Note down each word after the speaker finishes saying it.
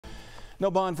No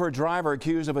bond for a driver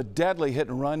accused of a deadly hit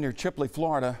and run near Chipley,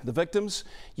 Florida. The victims,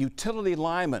 utility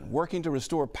linemen working to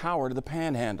restore power to the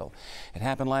Panhandle. It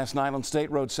happened last night on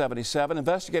State Road 77.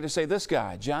 Investigators say this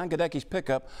guy, John Gadecki's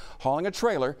pickup, hauling a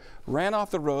trailer, ran off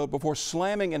the road before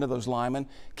slamming into those linemen,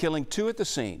 killing 2 at the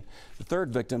scene. The 3rd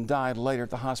victim died later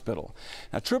at the hospital.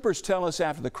 Now, troopers tell us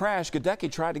after the crash,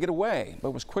 Gadecki tried to get away,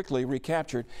 but was quickly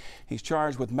recaptured. He's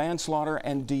charged with manslaughter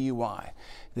and DUI.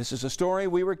 This is a story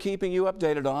we were keeping you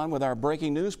updated on with our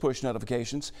breaking news push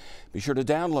notifications. Be sure to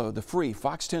download the free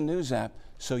Fox 10 News app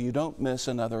so you don't miss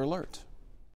another alert.